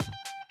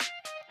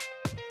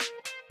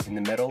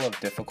In the middle of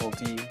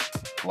difficulty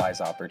lies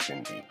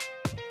opportunity.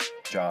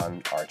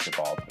 John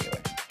Archibald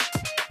Wheeler.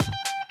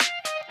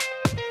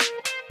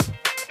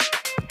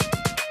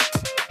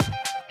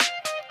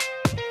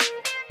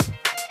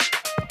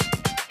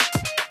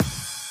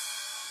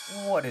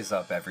 What is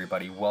up,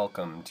 everybody?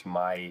 Welcome to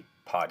my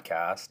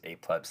podcast, A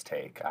Pleb's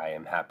Take. I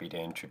am happy to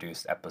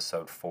introduce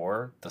episode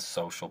 4, The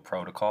Social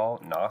Protocol,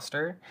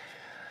 Nostr.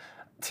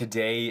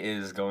 Today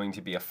is going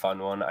to be a fun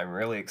one. I'm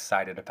really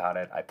excited about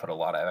it. I put a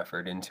lot of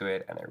effort into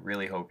it, and I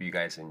really hope you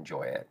guys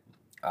enjoy it.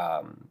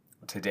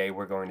 Today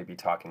we're going to be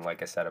talking,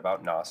 like I said,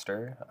 about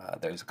Nostr.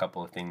 There's a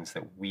couple of things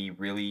that we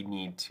really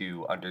need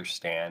to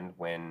understand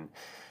when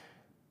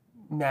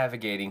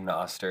navigating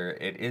Nostr.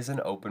 It is an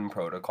open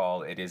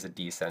protocol. It is a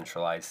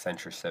decentralized,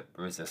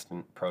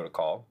 censorship-resistant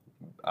protocol,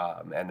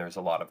 and there's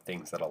a lot of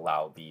things that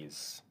allow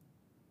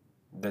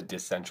the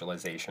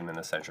decentralization and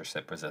the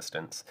censorship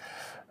resistance.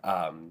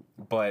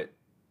 But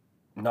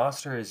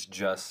Nostr is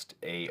just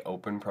a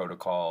open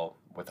protocol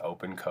with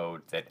open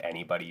code that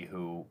anybody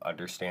who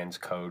understands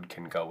code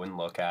can go and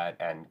look at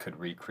and could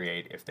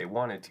recreate if they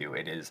wanted to.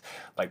 It is,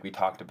 like we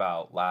talked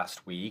about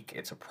last week,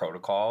 it's a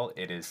protocol.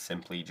 It is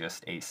simply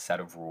just a set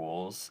of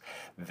rules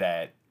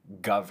that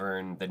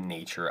govern the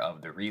nature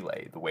of the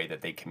relay, the way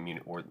that they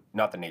communicate, or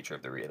not the nature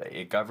of the relay.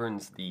 It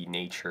governs the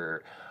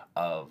nature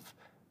of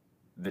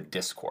the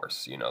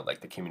discourse,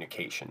 like the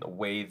communication, the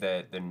way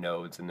that the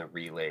nodes and the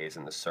relays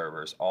and the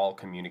servers all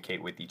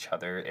communicate with each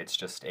other. It's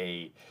just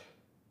a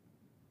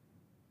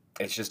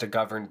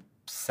governed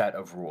set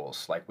of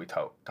rules, like we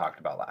talked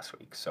about last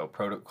week. So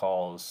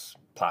protocols,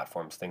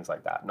 platforms, things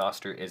like that.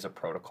 Nostr is a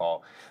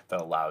protocol that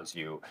allows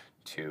you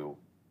to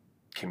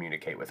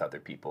communicate with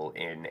other people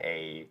in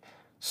a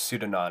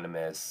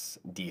pseudonymous,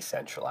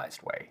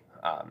 decentralized way,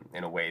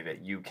 in a way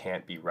that you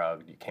can't be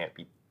rugged, you can't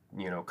be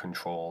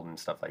controlled and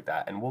stuff like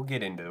that. And we'll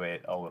get into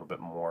it a little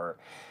bit more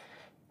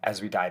as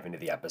we dive into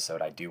the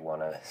episode. I do want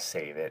to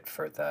save it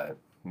for the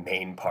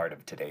main part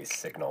of today's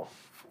signal.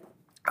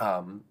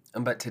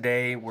 But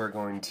today we're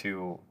going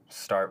to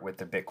start with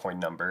the Bitcoin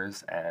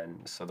numbers.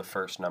 And so the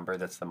first number,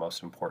 that's the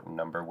most important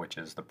number, which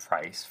is the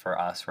price for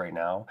us right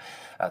now.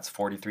 That's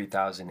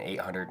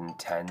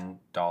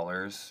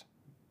 $43,810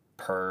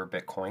 per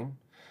Bitcoin.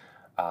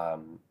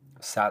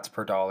 Sats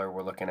per dollar,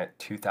 we're looking at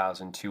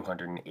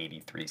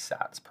 2,283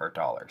 sats per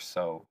dollar.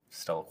 So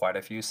still quite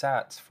a few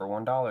sats for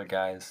 $1,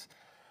 guys.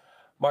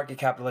 Market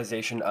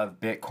capitalization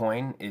of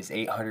Bitcoin is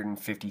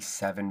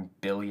 857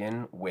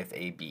 billion with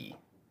a B.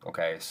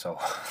 Okay, so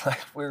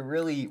we're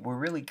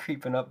really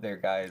creeping up there,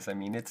 guys. I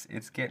mean,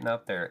 it's getting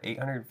up there.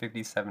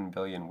 857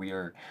 billion. We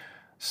are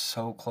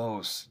so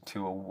close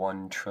to a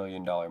 $1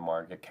 trillion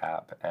market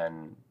cap,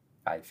 and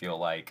I feel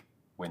like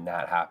when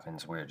that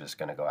happens, we're just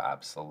going to go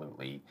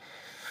absolutely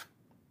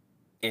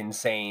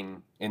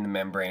insane in the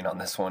membrane on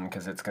this one,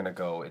 because it's gonna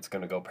go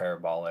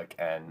parabolic,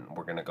 and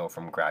we're gonna go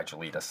from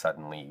gradually to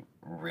suddenly,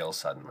 real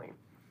suddenly.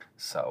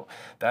 So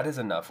that is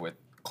enough with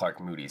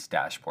Clark Moody's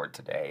dashboard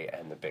today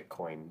and the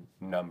Bitcoin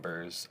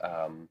numbers.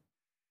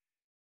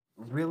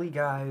 Really,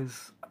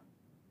 guys,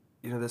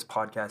 this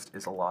podcast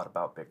is a lot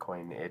about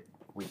Bitcoin.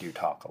 We do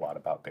talk a lot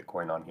about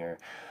Bitcoin on here,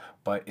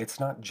 but it's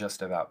not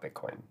just about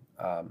Bitcoin.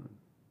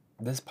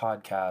 This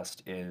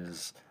podcast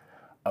is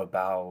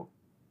about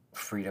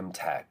freedom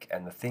tech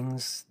and the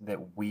things that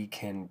we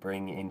can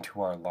bring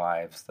into our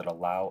lives that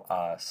allow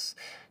us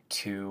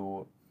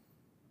to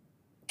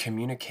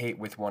communicate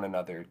with one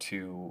another,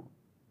 to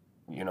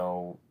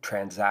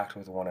transact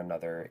with one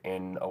another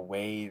in a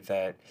way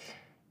that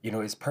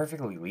is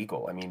perfectly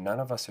legal. I mean, none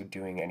of us are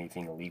doing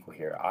anything illegal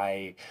here.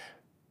 I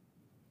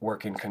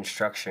work in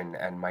construction,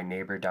 and my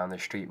neighbor down the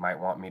street might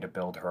want me to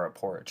build her a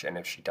porch, and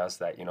if she does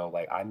that,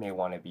 I may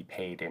want to be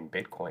paid in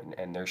Bitcoin,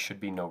 and there should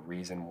be no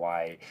reason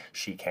why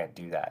she can't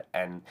do that.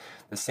 And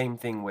the same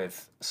thing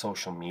with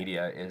social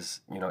media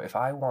is, if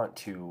I want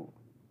to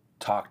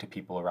talk to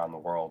people around the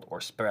world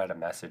or spread a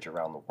message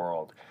around the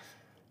world,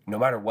 no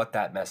matter what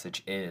that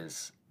message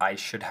is, I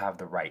should have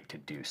the right to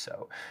do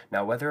so.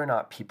 Now, whether or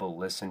not people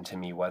listen to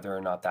me, whether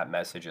or not that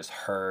message is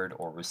heard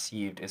or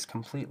received, is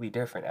completely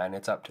different, and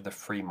it's up to the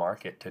free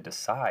market to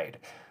decide,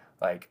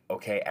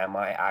 okay, am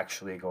I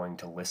actually going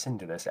to listen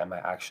to this? Am I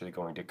actually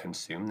going to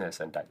consume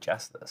this and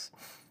digest this?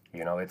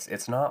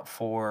 It's not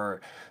for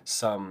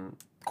some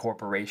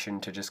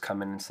corporation to just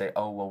come in and say,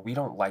 oh, well, we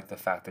don't like the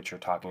fact that you're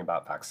talking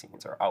about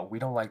vaccines, or, oh, we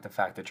don't like the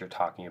fact that you're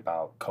talking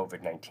about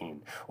COVID-19,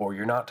 or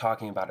you're not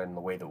talking about it in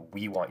the way that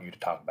we want you to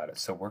talk about it,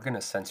 so we're going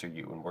to censor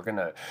you, and we're going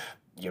to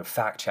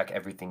fact check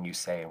everything you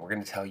say, and we're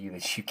going to tell you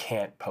that you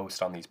can't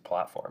post on these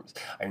platforms.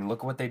 I mean,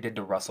 look what they did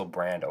to Russell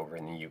Brand over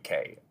in the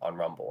UK on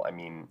Rumble,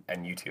 and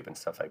YouTube and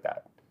stuff like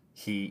that.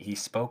 He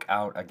spoke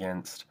out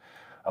against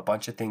a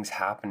bunch of things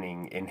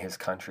happening in his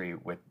country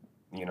with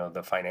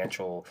the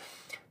financial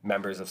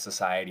members of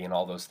society and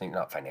all those things,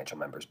 not financial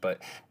members,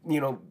 but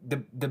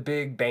the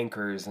big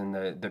bankers and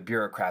the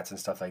bureaucrats and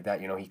stuff like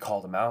that. He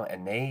called them out,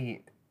 and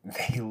they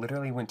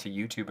literally went to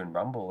YouTube and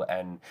Rumble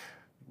and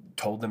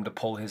told them to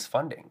pull his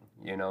funding.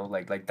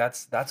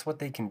 That's what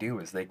they can do,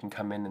 is they can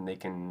come in and they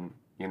can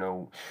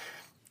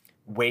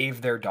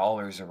wave their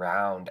dollars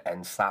around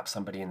and slap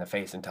somebody in the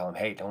face and tell them,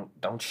 hey,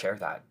 don't share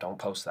that, don't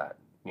post that,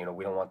 we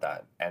don't want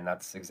that. And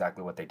that's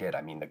exactly what they did.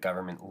 I mean, the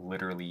government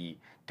literally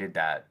did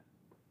that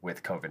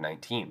with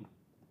COVID-19.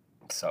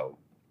 So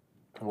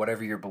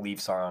whatever your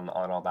beliefs are on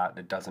all that,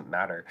 it doesn't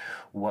matter.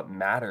 What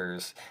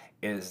matters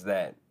is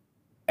that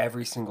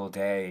every single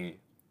day,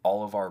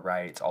 all of our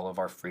rights, all of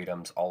our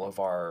freedoms, all of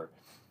our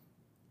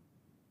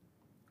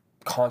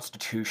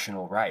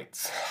constitutional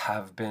rights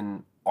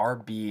are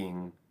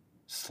being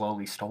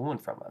slowly stolen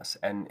from us.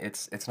 And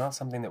it's not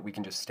something that we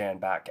can just stand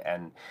back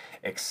and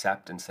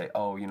accept and say,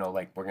 oh,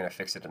 like we're going to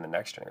fix it in the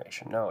next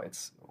generation. No,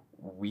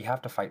 we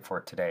have to fight for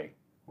it today.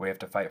 We have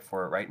to fight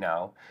for it right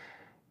now.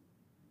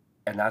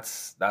 And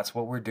that's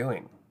what we're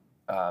doing.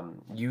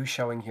 You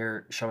showing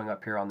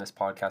up here on this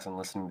podcast and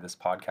listening to this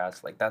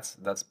podcast, like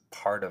that's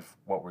part of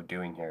what we're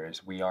doing here.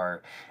 Is we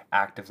are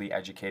actively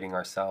educating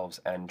ourselves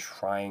and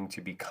trying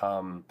to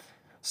become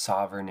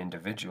sovereign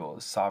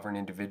individuals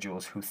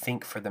who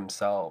think for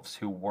themselves,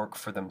 who work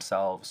for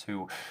themselves,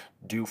 who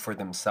do for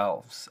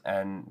themselves.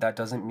 And that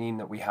doesn't mean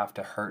that we have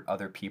to hurt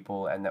other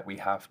people and that we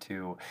have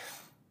to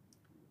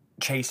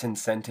chase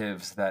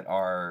incentives that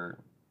are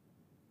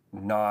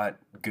not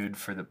good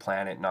for the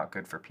planet, not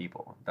good for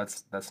people.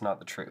 That's not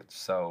the truth.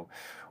 So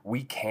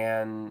we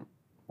can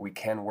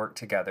work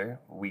together.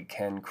 We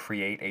can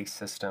create a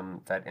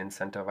system that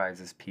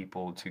incentivizes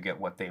people to get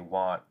what they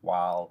want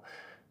while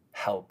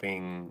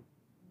helping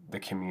the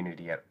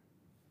community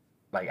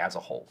as a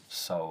whole.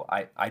 So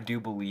I do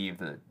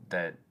believe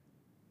that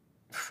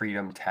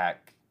freedom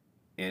tech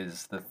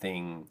is the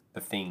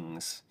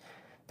things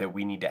that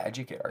we need to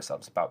educate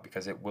ourselves about,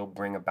 because it will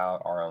bring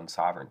about our own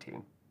sovereignty.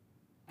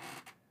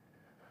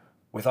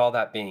 With all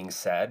that being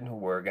said,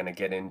 we're going to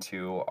get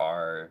into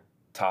our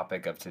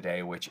topic of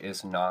today, which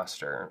is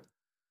Nostr,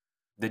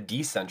 the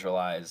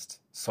decentralized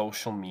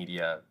social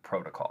media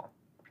protocol.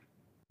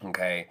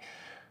 Okay?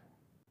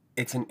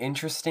 It's an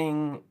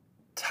interesting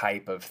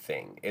type of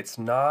thing. It's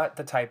not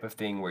the type of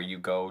thing where you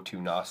go to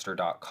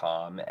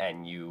nostr.com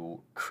and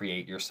you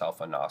create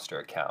yourself a Nostr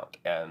account.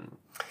 And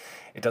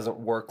it doesn't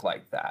work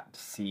like that.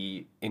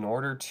 See, in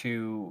order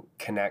to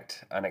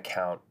connect an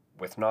account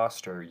with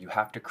Nostr, you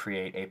have to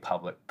create a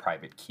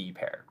public-private key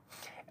pair.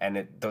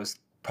 And those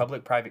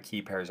public-private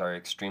key pairs are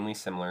extremely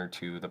similar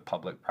to the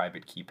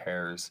public-private key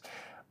pairs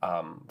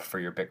for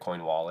your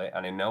Bitcoin wallet.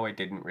 And I know I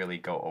didn't really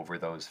go over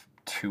those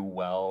too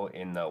well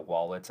in the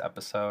wallets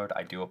episode.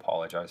 I do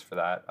apologize for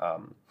that.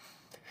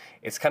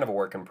 It's kind of a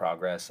work in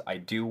progress. I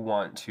do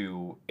want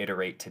to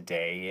iterate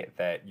today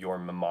that your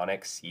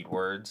mnemonic seed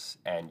words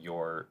and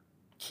your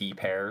key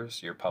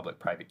pairs, your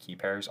public-private key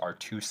pairs, are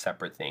two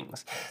separate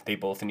things. They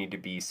both need to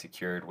be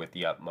secured with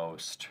the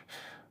utmost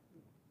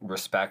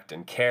respect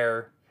and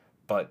care,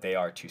 but they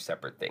are two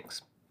separate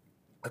things.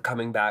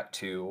 Coming back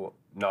to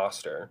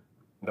Nostr,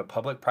 the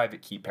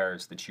public-private key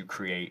pairs that you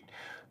create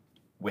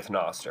with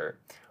Nostr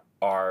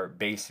are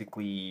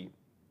basically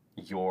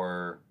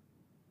your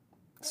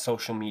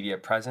social media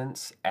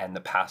presence and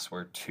the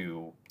password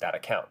to that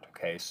account.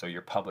 Okay, so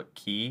your public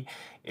key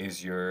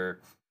is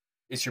your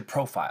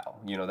profile.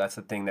 That's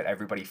the thing that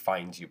everybody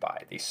finds you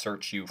by. They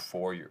search you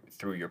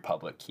through your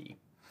public key.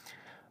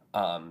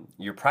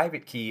 Your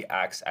private key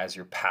acts as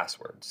your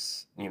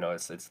passwords.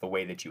 It's the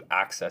way that you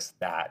access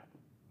that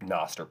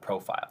Nostr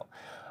profile.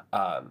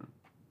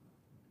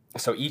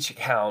 So each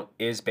account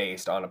is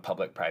based on a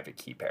public-private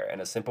key pair,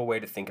 and a simple way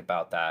to think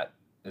about that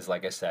is,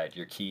 like I said,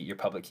 your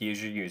public key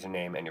is your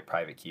username and your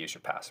private key is your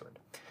password.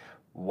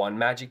 One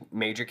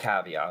major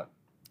caveat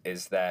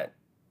is that,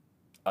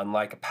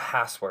 unlike a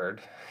password,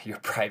 your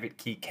private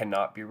key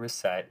cannot be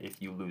reset if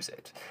you lose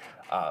it.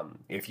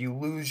 If you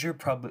lose your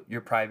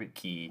private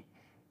key,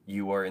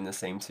 you are in the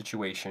same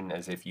situation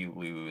as if you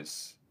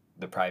lose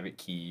the private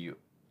key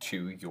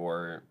to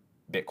your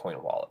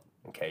Bitcoin wallet.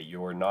 Okay,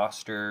 your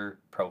Nostr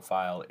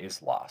profile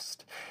is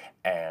lost,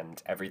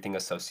 and everything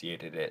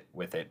associated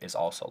with it is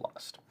also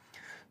lost.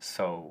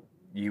 So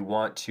you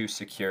want to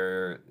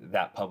secure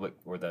that public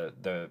or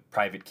the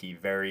private key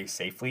very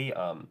safely.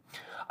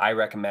 I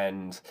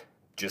recommend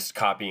just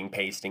copying,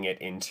 pasting it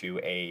into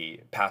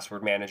a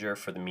password manager.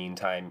 For the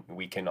meantime,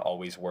 we can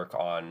always work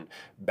on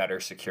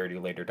better security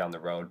later down the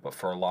road. But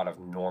for a lot of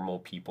normal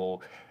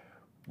people,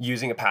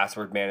 using a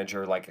password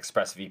manager like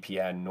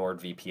ExpressVPN,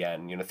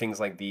 NordVPN, things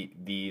like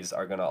these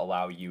are going to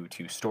allow you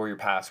to store your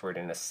password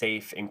in a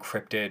safe,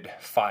 encrypted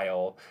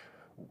file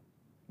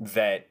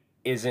that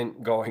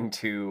isn't going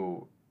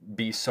to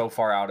be so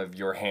far out of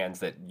your hands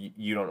that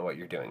you don't know what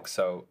you're doing.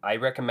 So I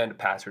recommend a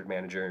password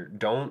manager.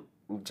 Don't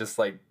just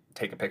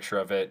take a picture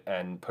of it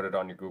and put it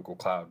on your Google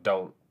Cloud.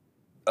 Don't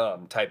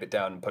type it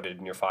down and put it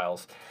in your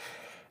files.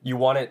 You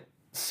want it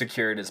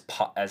secured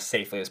as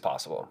safely as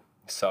possible.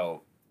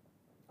 So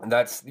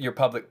that's your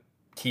public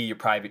key, your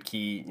private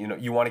key.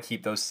 You want to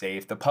keep those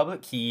safe. The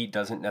public key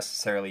doesn't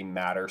necessarily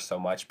matter so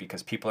much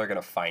because people are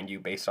going to find you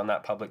based on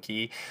that public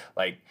key.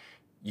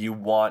 You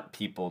want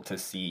people to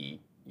see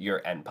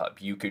your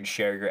NPub. You could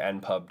share your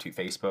NPub to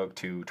Facebook,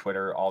 to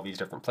Twitter, all these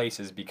different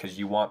places because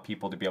you want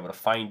people to be able to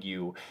find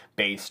you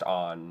based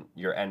on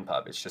your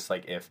NPub. It's just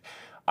like if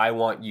I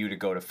want you to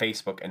go to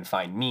Facebook and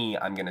find me,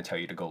 I'm going to tell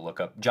you to go look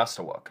up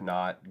Justawook,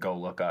 not go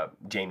look up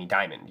Jamie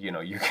Dimon. You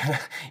know, you're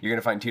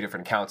gonna find two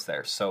different accounts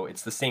there. So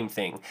it's the same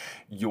thing.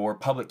 Your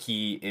public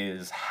key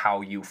is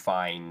how you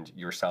find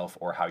yourself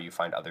or how you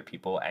find other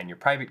people, and your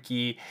private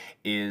key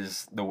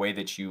is the way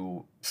that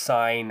you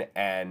sign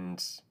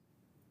and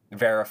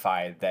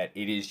verify that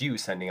it is you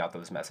sending out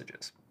those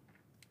messages.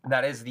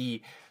 That is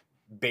the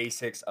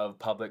basics of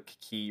public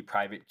key,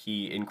 private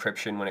key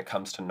encryption when it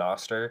comes to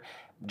Nostr.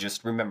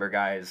 Just remember,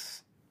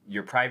 guys,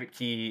 your private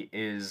key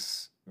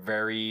is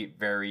very,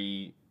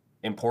 very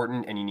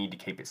important and you need to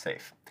keep it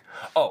safe.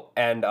 Oh,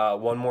 and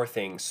one more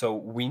thing. So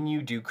when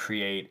you do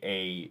create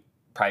a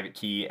private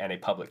key and a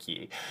public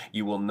key,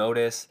 you will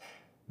notice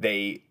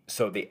the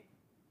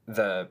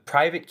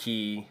private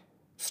key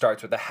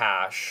starts with a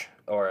hash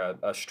or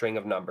a string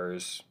of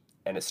numbers,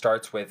 and it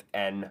starts with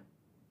NSEC,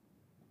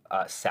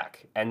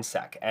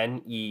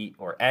 N-E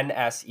or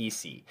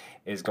NSEC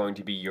is going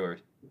to be your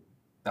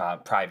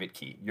private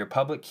key. Your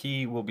public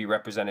key will be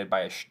represented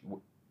by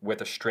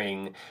with a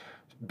string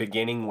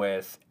beginning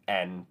with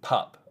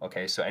NPub.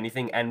 Okay, so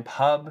anything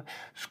NPub,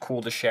 it's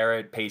cool to share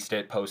it, paste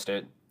it, post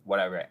it,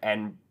 whatever.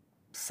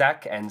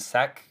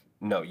 NSEC,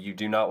 no, you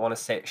do not want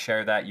to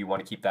share that. You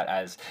want to keep that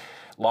as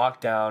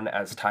locked down,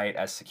 as tight,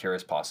 as secure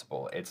as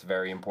possible. It's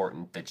very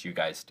important that you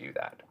guys do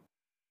that.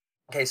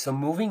 Okay, so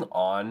moving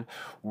on,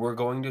 we're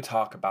going to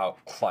talk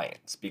about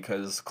clients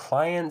because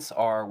clients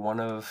are one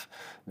of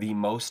the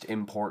most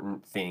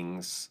important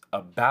things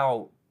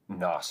about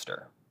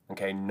Nostr.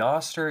 Okay,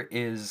 Nostr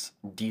is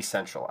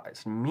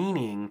decentralized,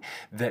 meaning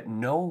that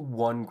no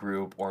one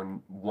group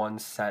or one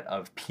set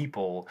of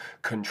people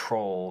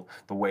control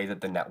the way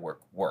that the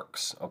network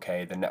works.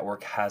 Okay, the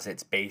network has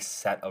its base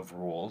set of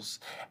rules,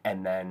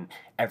 and then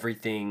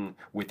everything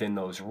within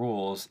those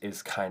rules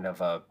is kind of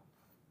a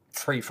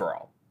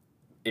free-for-all,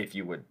 if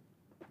you would,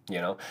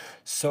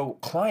 So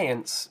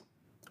clients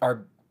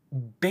are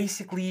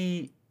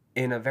basically,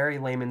 in a very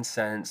layman's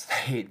sense,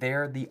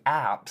 they're the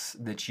apps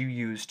that you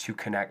use to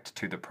connect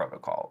to the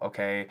protocol,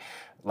 okay?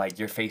 Like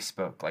your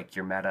Facebook, like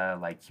your Meta,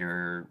 like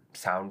your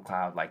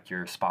SoundCloud, like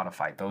your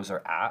Spotify. Those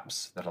are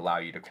apps that allow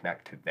you to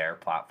connect to their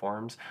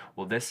platforms.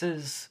 Well,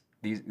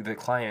 the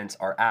clients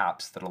are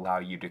apps that allow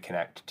you to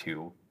connect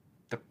to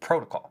the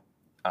protocol.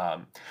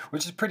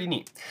 Which is pretty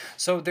neat.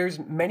 So there's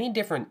many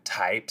different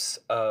types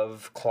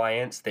of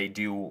clients. They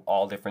do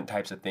all different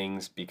types of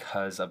things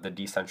because of the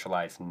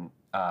decentralized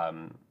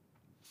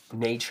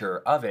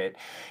nature of it.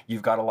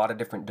 You've got a lot of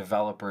different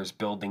developers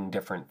building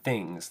different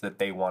things that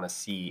they want to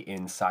see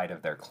inside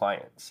of their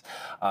clients.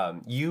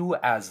 You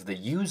as the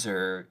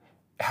user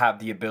have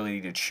the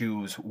ability to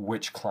choose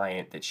which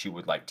client that you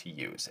would like to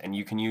use. And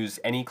you can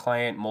use any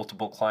client,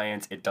 multiple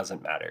clients, it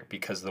doesn't matter.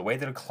 Because the way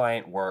that a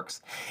client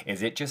works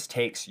is it just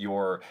takes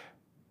your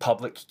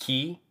public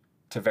key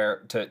to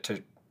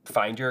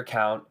find your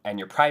account and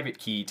your private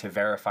key to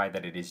verify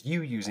that it is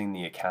you using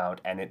the account,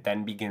 and it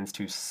then begins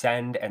to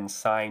send and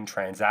sign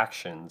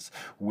transactions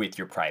with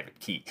your private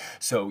key.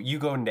 So you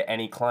go into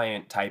any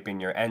client, type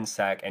in your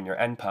NSEC and your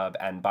NPub,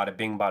 and bada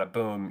bing, bada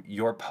boom,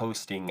 you're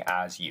posting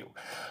as you.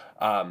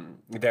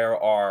 There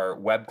are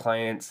web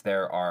clients,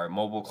 there are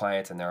mobile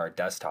clients, and there are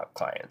desktop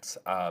clients.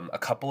 A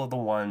couple of the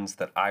ones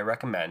that I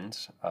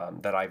recommend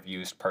that I've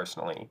used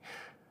personally.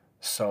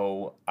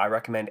 So I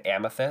recommend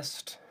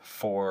Amethyst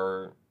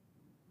for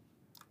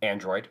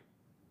Android.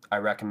 I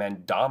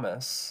recommend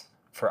Damus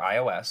for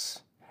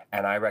iOS,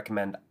 and I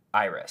recommend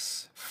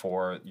Iris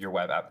for your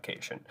web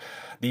application.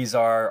 These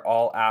are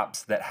all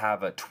apps that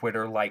have a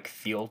Twitter-like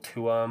feel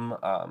to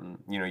them.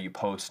 You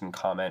post and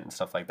comment and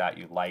stuff like that.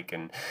 You like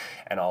and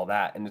all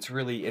that, and it's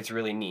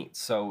really neat.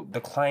 So the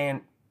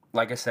client,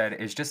 like I said,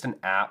 is just an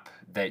app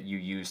that you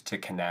use to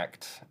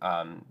connect,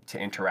 to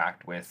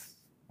interact with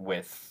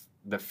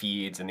the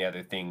feeds and the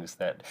other things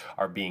that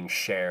are being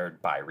shared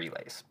by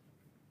relays.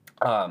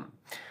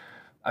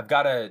 I've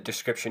got a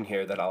description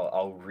here that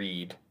I'll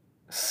read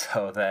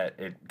so that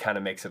it kind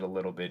of makes it a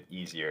little bit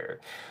easier.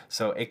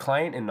 So a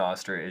client in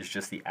Nostr is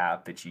just the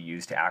app that you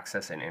use to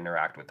access and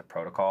interact with the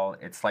protocol.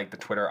 It's like the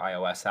Twitter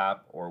iOS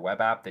app or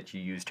web app that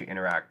you use to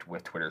interact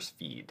with Twitter's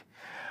feed.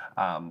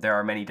 There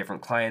are many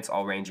different clients,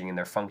 all ranging in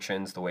their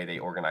functions, the way they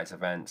organize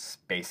events,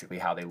 basically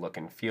how they look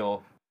and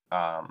feel.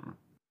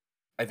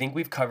 I think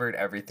we've covered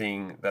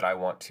everything that I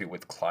want to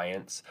with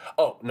clients.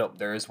 Oh, no,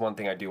 there is one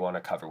thing I do want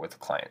to cover with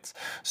clients.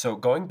 So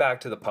going back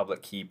to the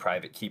public key,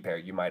 private key pair,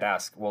 you might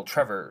ask, well,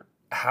 Trevor,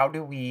 how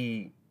do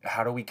we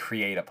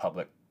create a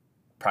public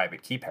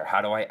private key pair?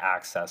 How do I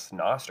access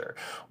Nostr?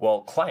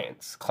 Well,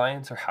 clients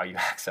are how you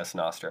access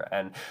Nostr.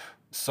 And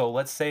so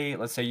let's say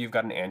you've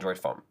got an Android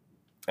phone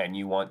and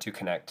you want to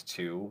connect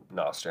to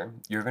Nostr.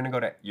 You're going to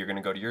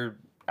go to your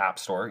App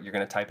Store, you're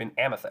going to type in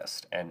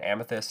Amethyst, and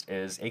Amethyst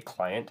is a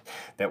client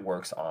that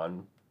works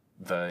on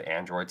the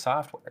Android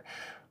software.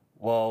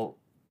 Well,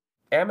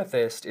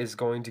 Amethyst is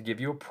going to give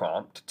you a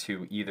prompt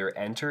to either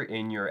enter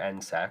in your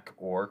NSEC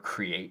or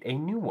create a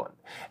new one.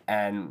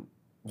 And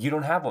you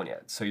don't have one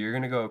yet, so you're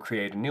going to go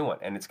create a new one,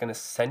 and it's going to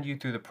send you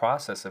through the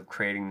process of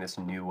creating this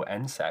new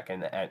NSEC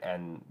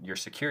and your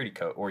security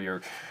code,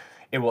 or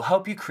it will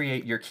help you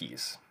create your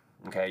keys,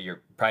 okay,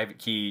 your private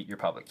key, your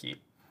public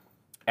key.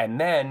 And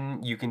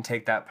then you can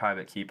take that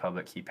private key,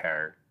 public key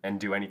pair and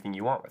do anything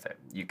you want with it.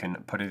 You can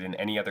put it in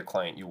any other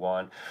client you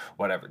want,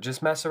 whatever.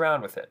 Just mess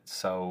around with it.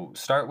 So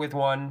start with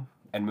one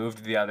and move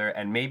to the other,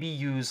 and maybe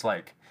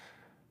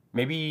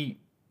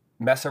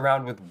mess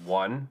around with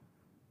one,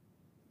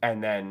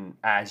 and then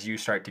as you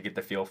start to get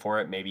the feel for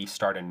it, maybe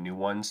start a new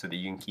one so that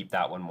you can keep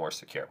that one more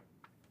secure.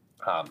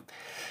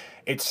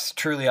 It's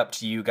truly up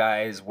to you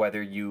guys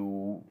whether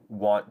you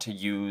want to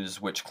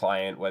use which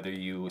client, whether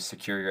you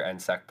secure your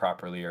NSEC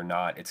properly or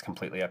not. It's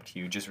completely up to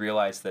you. Just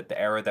realize that the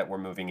era that we're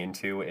moving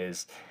into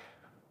is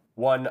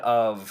one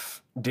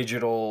of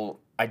digital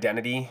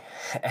identity,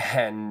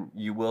 and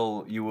you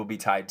will be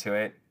tied to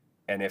it.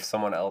 And if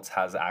someone else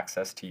has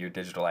access to your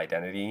digital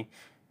identity,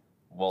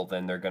 well,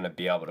 then they're going to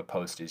be able to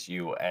post as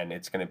you, and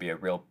it's going to be a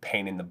real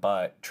pain in the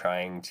butt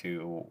trying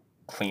to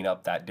clean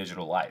up that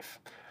digital life.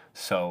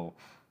 So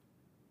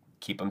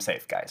keep them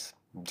safe, guys.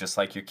 Just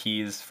like your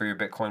keys for your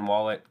Bitcoin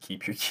wallet,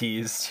 keep your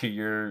keys to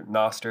your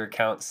Nostr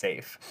account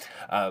safe.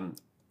 And,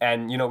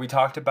 we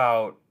talked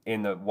about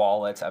in the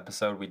wallets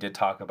episode, we did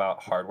talk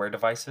about hardware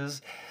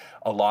devices.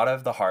 A lot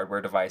of the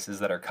hardware devices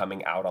that are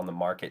coming out on the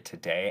market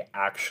today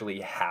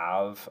actually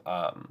have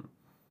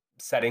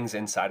settings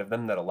inside of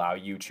them that allow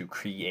you to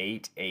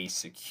create a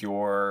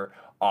secure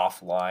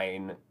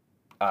offline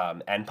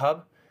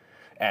NPub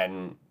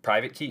and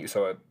private key.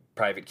 So a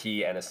private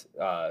key and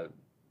a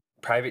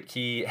private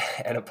key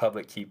and a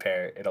public key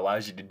pair. It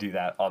allows you to do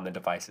that on the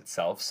device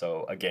itself.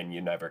 So again,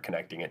 you're never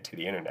connecting it to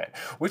the internet,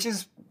 which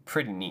is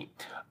pretty neat.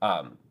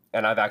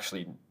 And I've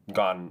actually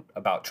gone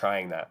about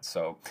trying that.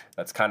 So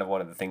that's kind of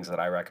one of the things that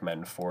I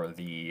recommend for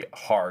the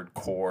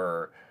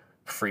hardcore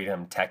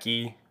freedom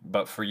techie.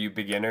 But for you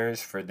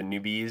beginners, for the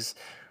newbies,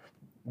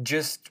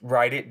 just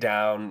write it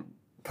down,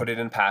 put it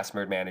in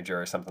password manager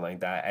or something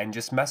like that, and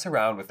just mess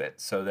around with it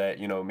so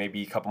that,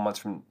 maybe a couple months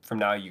from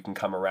now you can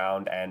come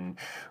around and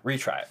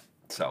retry it.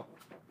 So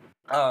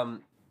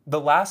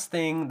the last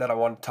thing that I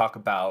want to talk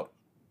about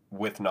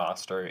with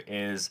Nostr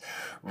is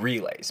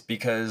relays,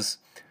 because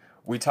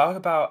we talk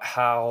about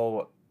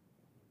how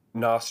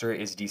Nostr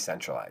is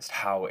decentralized,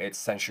 how it's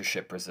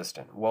censorship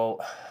resistant.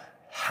 Well,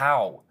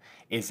 how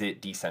is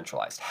it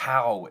decentralized?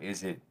 How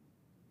is it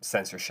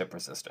censorship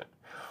resistant?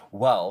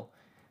 Well,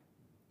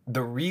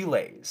 the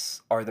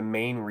relays are the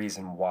main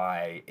reason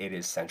why it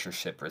is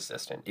censorship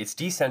resistant. It's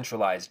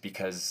decentralized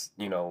because,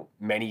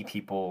 many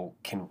people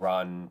can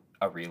run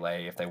a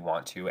relay if they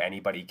want to.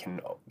 Anybody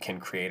can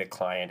create a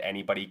client.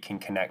 Anybody can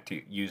connect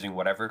to using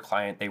whatever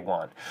client they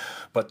want.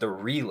 But the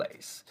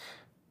relays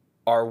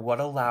are what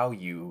allow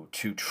you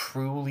to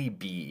truly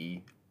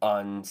be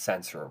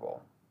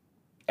uncensorable.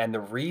 And the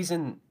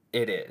reason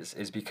it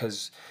is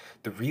because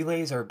the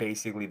relays are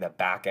basically the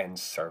back-end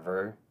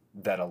server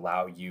that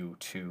allow you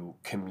to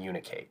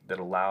communicate, that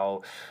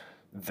allow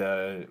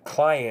the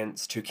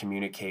clients to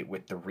communicate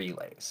with the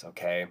relays,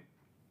 okay?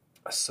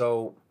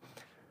 So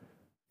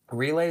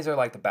relays are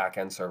like the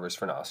back-end servers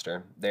for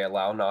Nostr. They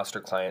allow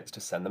Nostr clients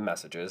to send them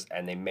messages,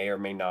 and they may or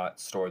may not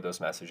store those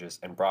messages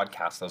and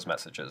broadcast those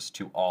messages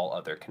to all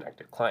other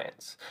connected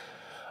clients.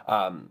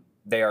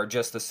 They are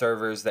just the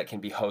servers that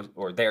can be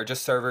they are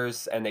just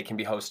servers, and they can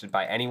be hosted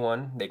by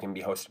anyone. They can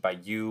be hosted by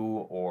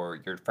you or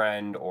your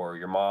friend or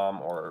your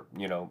mom or,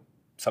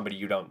 somebody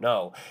you don't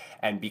know.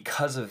 And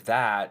because of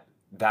that,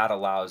 that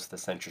allows the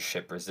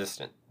censorship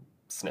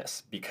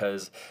resistance.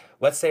 Because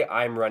let's say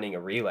I'm running a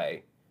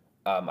relay.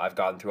 I've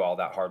gone through all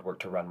that hard work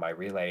to run my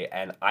relay,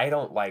 and I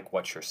don't like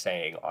what you're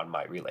saying on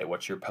my relay,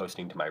 what you're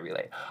posting to my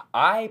relay.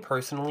 I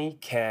personally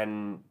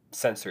can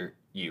censor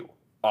you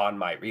on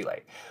my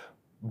relay.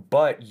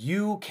 But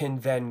you can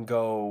then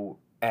go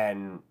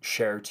and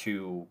share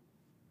to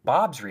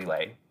Bob's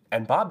relay,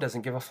 and Bob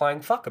doesn't give a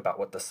flying fuck about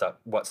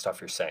what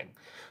stuff you're saying.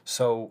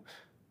 So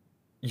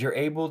you're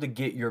able to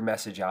get your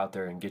message out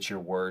there and get your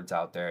words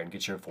out there and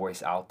get your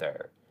voice out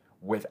there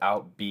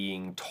without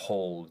being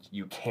told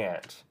you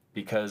can't.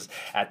 Because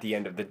at the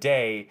end of the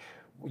day,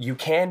 you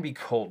can be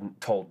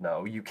told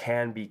no, you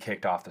can be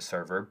kicked off the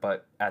server,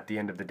 but at the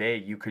end of the day,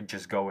 you could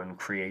just go and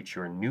create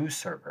your new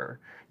server,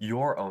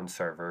 your own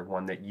server,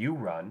 one that you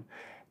run,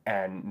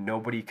 and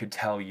nobody could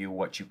tell you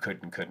what you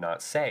could and could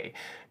not say.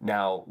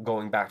 Now,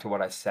 going back to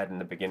what I said in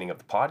the beginning of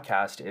the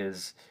podcast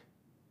is,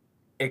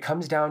 it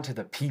comes down to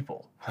the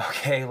people,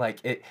 okay?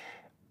 Like,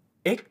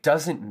 it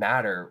doesn't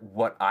matter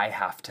what I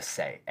have to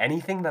say.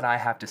 Anything that I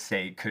have to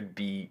say could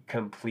be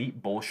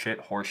complete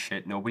bullshit,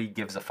 horseshit, nobody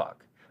gives a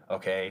fuck,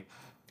 okay?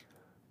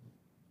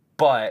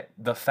 But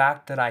the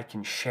fact that I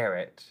can share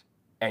it,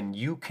 and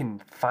you can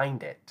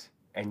find it,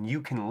 and you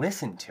can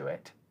listen to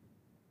it,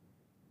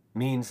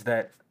 means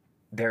that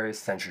there is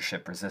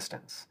censorship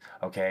resistance.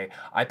 Okay,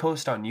 I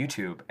post on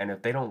YouTube, and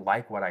if they don't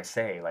like what I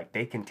say, like,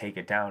 they can take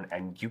it down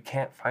and you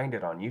can't find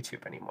it on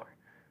YouTube anymore.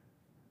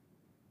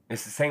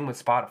 It's the same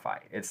with Spotify.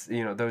 It's,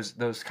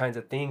 those kinds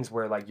of things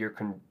where, like, you're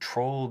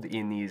controlled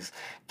in these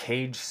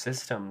cage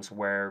systems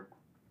where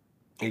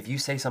if you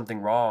say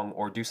something wrong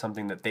or do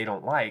something that they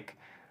don't like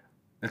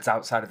that's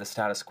outside of the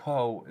status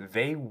quo,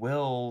 they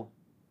will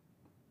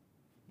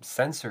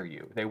censor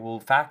you. They will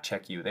fact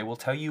check you. They will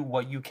tell you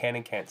what you can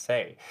and can't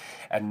say.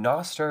 And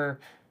Nostr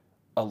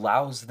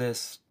allows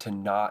this to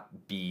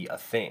not be a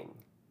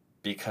thing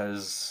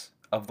because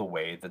of the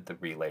way that the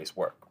relays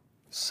work.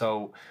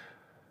 So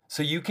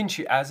you can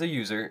choose, as a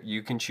user,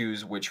 you can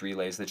choose which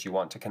relays that you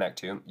want to connect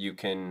to. You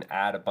can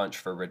add a bunch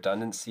for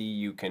redundancy.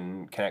 You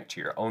can connect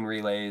to your own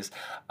relays.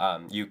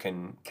 You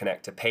can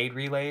connect to paid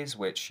relays,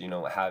 which,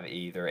 have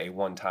either a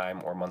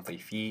one-time or monthly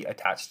fee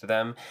attached to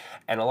them.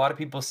 And a lot of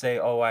people say,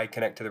 oh, I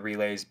connect to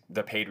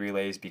the paid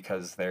relays,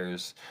 because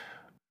there's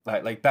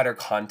like better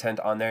content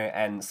on there,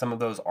 and some of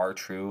those are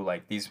true.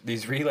 Like,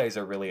 these relays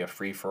are really a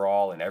free for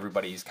all, and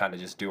everybody's kind of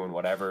just doing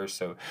whatever.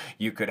 So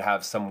you could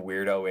have some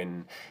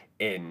weirdo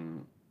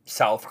in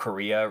South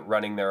Korea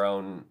running their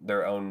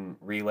own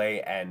relay,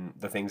 and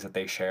the things that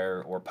they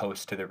share or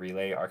post to the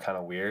relay are kind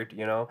of weird.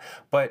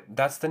 But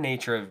that's the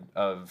nature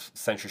of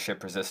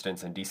censorship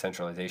resistance and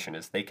decentralization,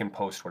 is they can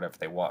post whatever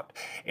they want.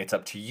 It's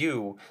up to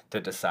you to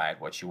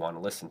decide what you want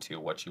to listen to,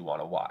 what you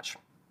want to watch.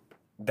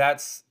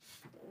 That's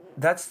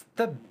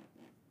the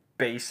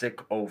basic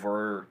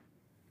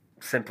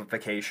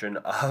oversimplification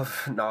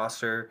of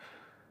Nostr.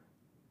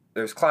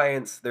 There's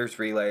clients, there's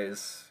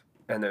relays,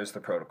 and there's the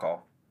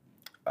protocol.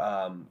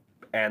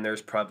 And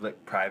there's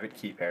private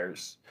key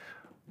pairs.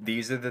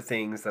 These are the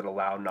things that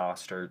allow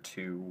Nostr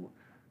to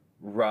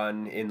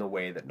run in the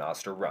way that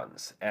Nostr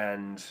runs.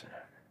 And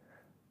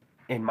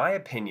in my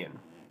opinion,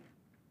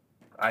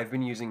 I've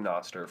been using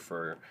Nostr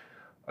for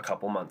a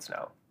couple months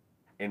now.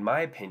 In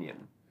my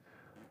opinion,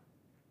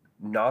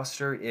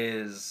 Nostr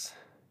is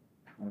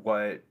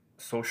what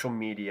social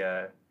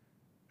media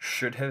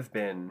should have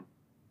been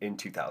in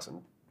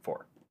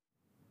 2004.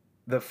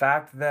 The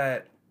fact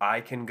that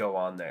I can go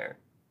on there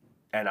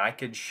and I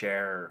could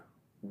share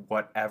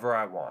whatever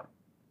I want.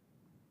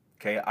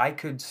 Okay, I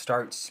could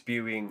start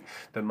spewing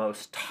the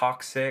most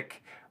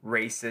toxic,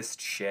 racist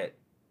shit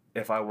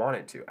if I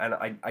wanted to.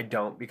 And I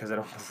don't, because I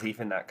don't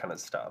believe in that kind of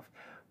stuff.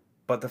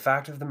 But the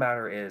fact of the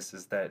matter is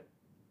that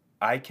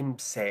I can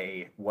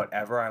say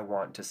whatever I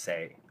want to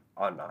say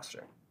on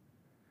Nostr.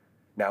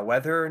 Now,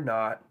 whether or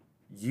not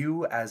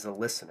you as a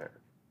listener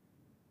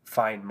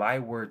find my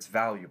words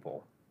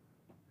valuable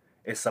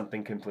is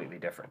something completely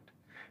different.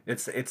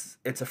 It's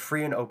a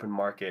free and open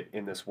market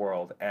in this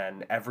world,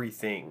 and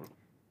everything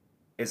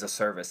is a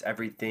service.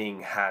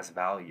 Everything has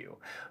value.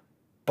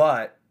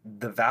 But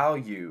the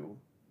value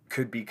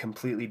could be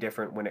completely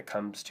different when it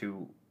comes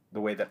to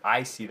the way that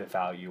I see the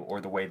value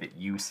or the way that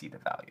you see the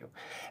value.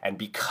 And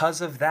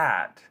because of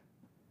that,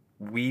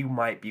 we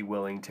might be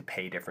willing to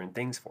pay different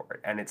things for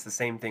it. And it's the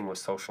same thing with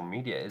social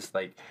media. It's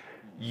like,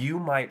 you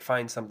might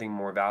find something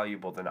more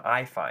valuable than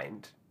I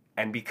find,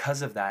 and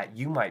because of that,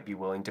 you might be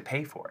willing to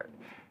pay for it.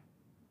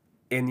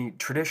 In the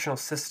traditional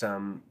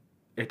system,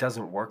 it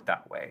doesn't work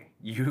that way.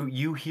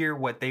 You hear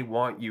what they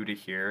want you to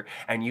hear,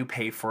 and you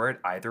pay for it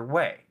either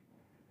way.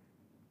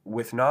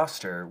 With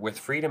Nostr, with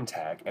Freedom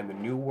Tech, and the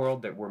new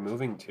world that we're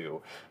moving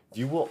to,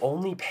 you will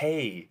only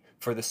pay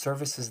for the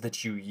services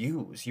that you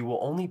use. You will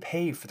only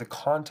pay for the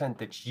content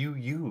that you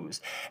use,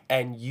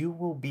 and you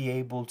will be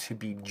able to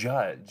be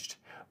judged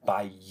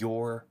by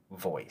your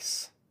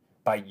voice,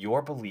 by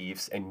your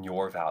beliefs and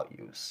your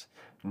values,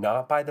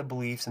 not by the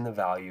beliefs and the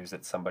values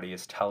that somebody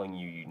is telling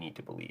you need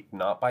to believe,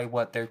 not by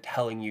what they're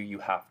telling you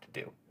have to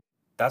do.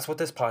 That's what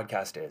this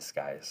podcast is,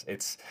 guys.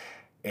 It's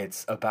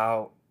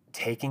about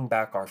taking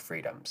back our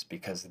freedoms,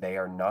 because they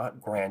are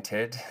not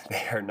granted,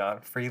 they are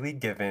not freely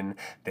given,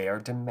 they are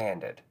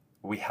demanded.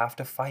 We have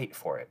to fight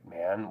for it,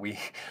 man. We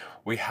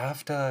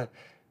have to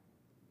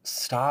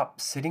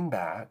stop sitting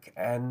back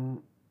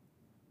and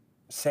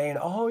saying,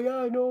 oh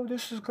yeah, no,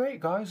 this is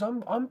great, guys.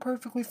 I'm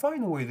perfectly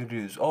fine the way that it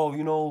is. Oh,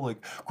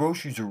 like,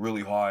 groceries are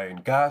really high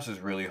and gas is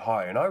really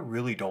high, and I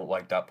really don't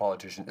like that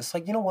politician. It's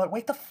like, you know what?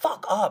 Wake the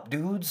fuck up,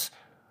 dudes.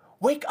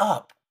 Wake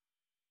up.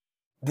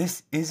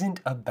 This isn't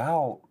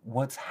about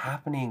what's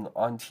happening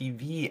on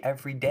TV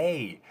every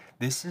day.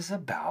 This is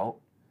about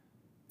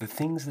the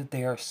things that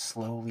they are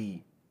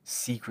slowly,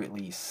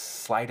 secretly,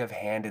 sleight of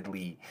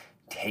handedly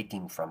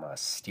taking from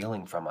us,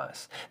 stealing from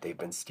us. They've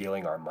been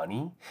stealing our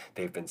money.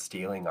 They've been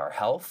stealing our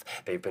health.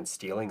 They've been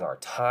stealing our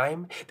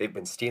time. They've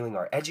been stealing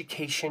our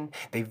education.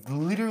 They've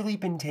literally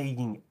been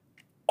taking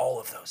all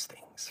of those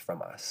things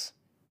from us.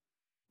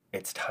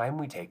 It's time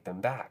we take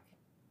them back.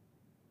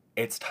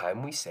 It's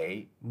time we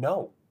say,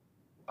 no,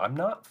 I'm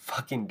not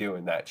fucking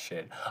doing that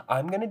shit.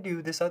 I'm gonna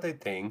do this other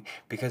thing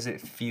because it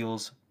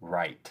feels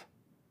right.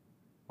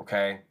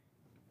 Okay?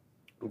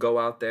 Go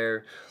out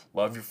there,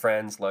 love your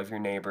friends, love your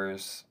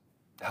neighbors,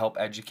 help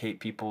educate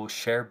people,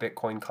 share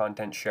Bitcoin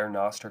content, share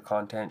Nostr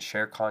content,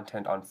 share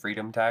content on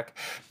Freedom Tech.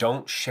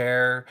 Don't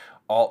share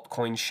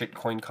altcoin,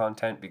 shitcoin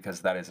content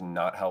because that is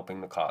not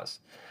helping the cause.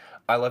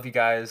 I love you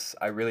guys.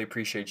 I really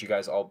appreciate you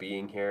guys all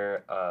being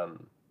here.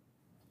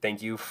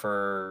 Thank you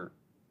for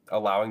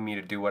allowing me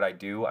to do what I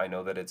do. I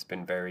know that it's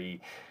been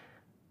very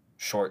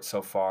short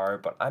so far,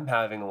 but I'm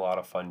having a lot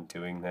of fun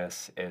doing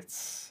this.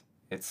 It's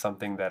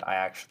something that I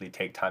actually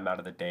take time out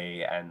of the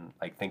day and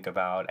like think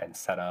about and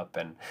set up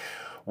and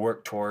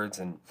work towards,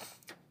 and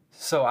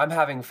so I'm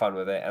having fun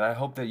with it, and I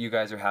hope that you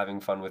guys are having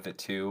fun with it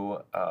too.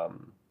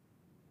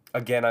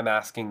 Again, I'm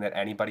asking that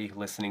anybody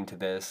listening to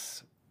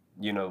this,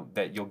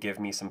 that you'll give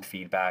me some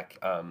feedback.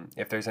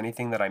 If there's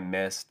anything that I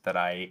missed, that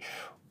I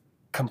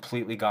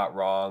completely got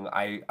wrong,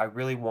 I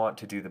really want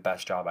to do the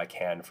best job I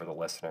can for the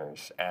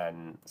listeners.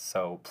 And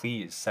so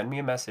please send me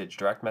a message,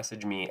 direct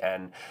message me,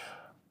 and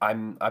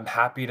I'm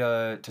happy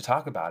to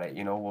talk about it.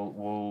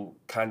 We'll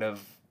kind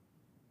of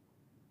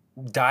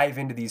dive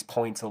into these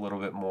points a little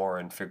bit more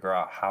and figure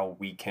out how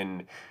we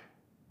can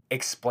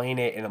explain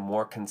it in a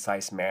more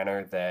concise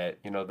manner that,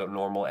 the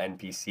normal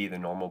NPC, the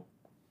normal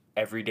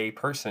everyday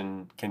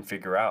person can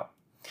figure out.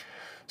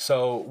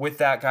 So with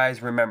that,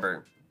 guys,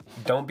 remember,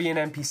 don't be an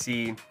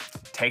NPC,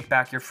 take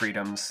back your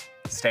freedoms,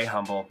 stay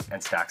humble,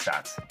 and stack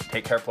sats.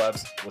 Take care,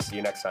 plebs. We'll see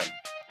you next time.